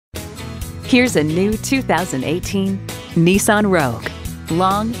Here's a new 2018 Nissan Rogue.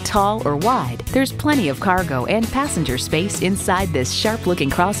 Long, tall, or wide, there's plenty of cargo and passenger space inside this sharp-looking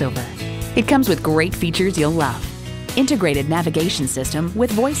crossover. It comes with great features you'll love. Integrated navigation system with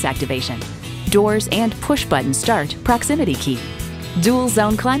voice activation, doors and push-button start proximity key,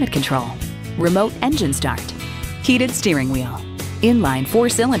 dual-zone climate control, remote engine start, heated steering wheel, inline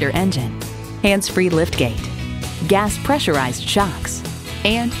 4-cylinder engine, hands-free liftgate, gas pressurized shocks,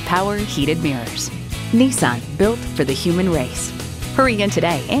 and power heated mirrors. Nissan, built for the human race. Hurry in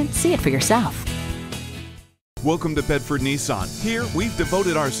today and see it for yourself. Welcome to Bedford Nissan. Here, we've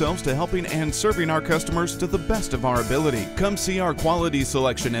devoted ourselves to helping and serving our customers to the best of our ability. Come see our quality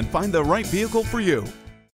selection and find the right vehicle for you.